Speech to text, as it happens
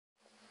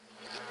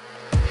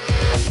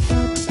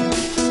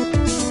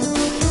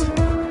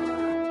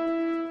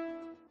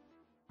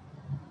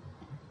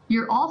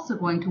You're also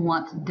going to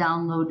want to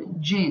download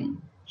Jing.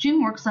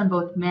 Jing works on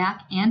both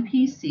Mac and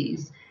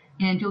PCs,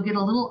 and you'll get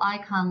a little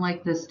icon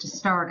like this to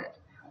start it.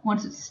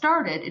 Once it's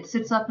started, it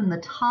sits up in the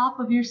top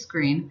of your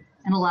screen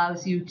and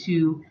allows you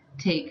to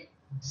take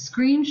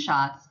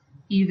screenshots,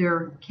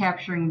 either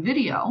capturing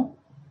video,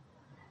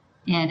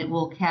 and it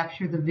will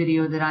capture the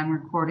video that I'm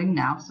recording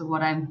now. So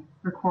what I'm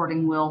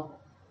recording will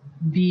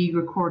be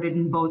recorded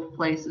in both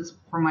places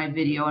for my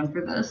video and for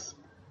this.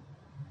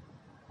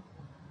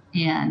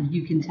 And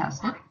you can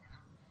test it.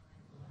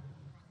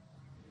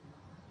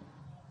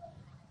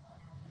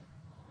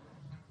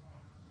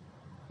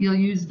 You'll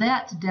use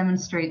that to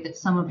demonstrate that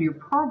some of your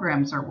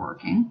programs are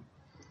working.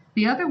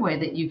 The other way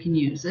that you can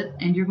use it,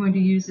 and you're going to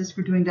use this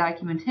for doing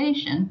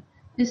documentation,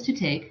 is to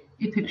take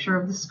a picture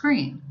of the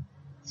screen.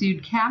 So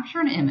you'd capture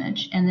an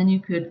image, and then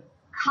you could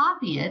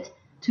copy it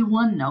to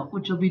OneNote,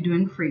 which you'll be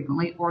doing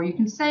frequently, or you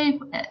can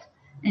save it.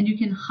 And you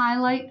can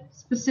highlight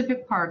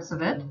specific parts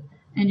of it,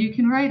 and you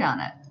can write on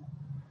it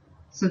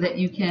so that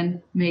you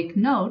can make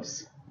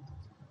notes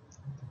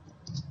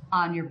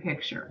on your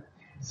picture.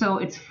 So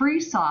it's free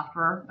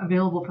software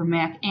available for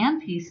Mac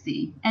and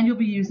PC, and you'll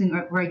be using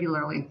it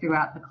regularly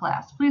throughout the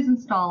class. Please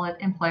install it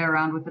and play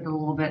around with it a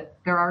little bit.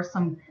 There are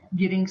some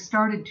getting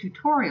started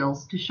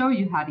tutorials to show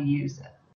you how to use it.